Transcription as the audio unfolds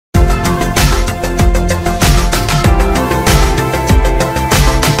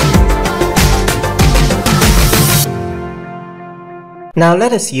Now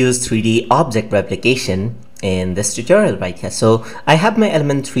let us use 3D object replication in this tutorial right here. So I have my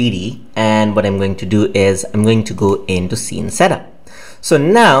element 3D, and what I'm going to do is I'm going to go into scene setup. So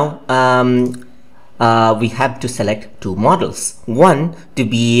now we have to select two models, one to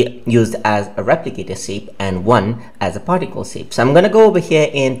be used as a replicator shape and one as a particle shape. So I'm going to go over here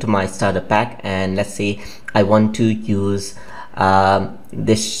into my starter pack, and let's say I want to use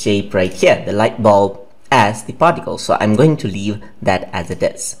this shape right here, the light bulb, as the particle. So I'm going to leave that as it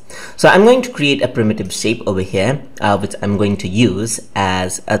is. So I'm going to create a primitive shape over here, which I'm going to use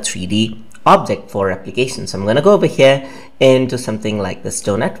as a 3D object for replication. So I'm going to go over here into something like this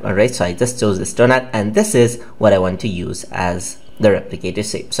donut. All right, so I just chose this donut, and this is what I want to use as the replicator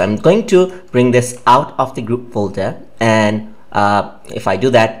shape. So I'm going to bring this out of the group folder, and if I do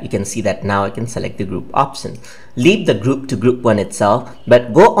that, you can see that now I can select the group option. Leave the group to group one itself,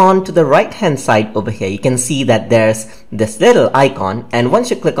 but go on to the right hand side over here. You can see that there's this little icon, and once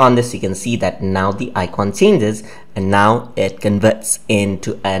you click on this, you can see that now the icon changes and now it converts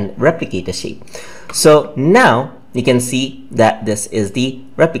into an replicator shape. So now you can see that this is the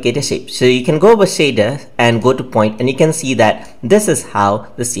replicator shape. So you can go over shader and go to point, and you can see that this is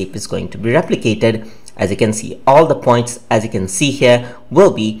how the shape is going to be replicated. As you can see, all the points, as you can see here,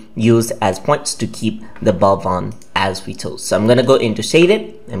 will be used as points to keep the bulb on as we chose. So I'm going to go into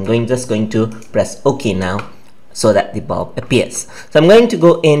shaded. I'm just going to press OK now so that the bulb appears. So I'm going to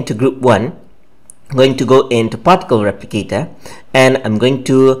go into group 1. I'm going to go into particle replicator, and I'm going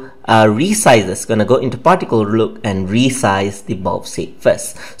to resize this. Going to go into particle look and resize the bulb shape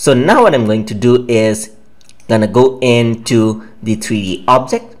first. So now what I'm going to do is going to go into the 3D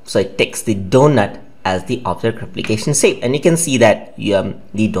object. So it takes the donut as the object replication shape, and you can see that the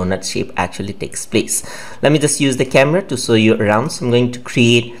donut shape actually takes place. Let me just use the camera to show you around. So I'm going to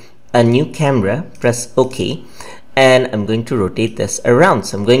create a new camera, press OK, and I'm going to rotate this around.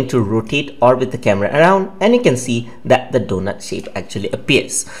 So I'm going to rotate or with the camera around, and you can see that the donut shape actually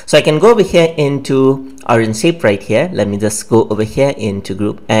appears. So I can go over here into orange shape right here. Let me just go over here into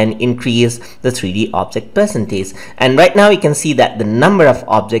group and increase the 3D object percentage, and right now you can see that the number of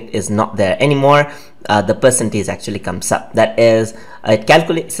object is not there anymore. The percentage actually comes up. That is, it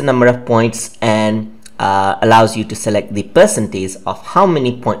calculates the number of points and allows you to select the percentage of how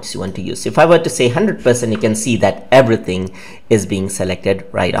many points you want to use. If I were to say 100%, you can see that everything is being selected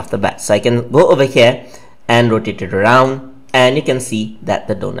right off the bat. So I can go over here and rotate it around, and you can see that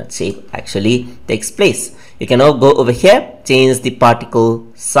the donut shape actually takes place. You can now go over here, change the particle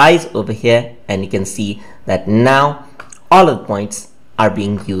size over here, and you can see that now all of the points are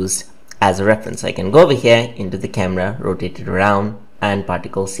being used as a reference. I can go over here into the camera, rotate it around, and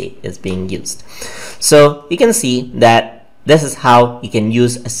particle shape is being used. So you can see that this is how you can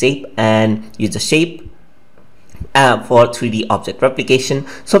use a shape and use a shape for 3D object replication.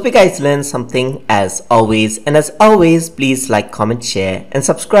 So hope you guys learned something as always, and as always, please like, comment, share, and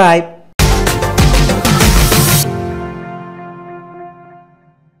subscribe.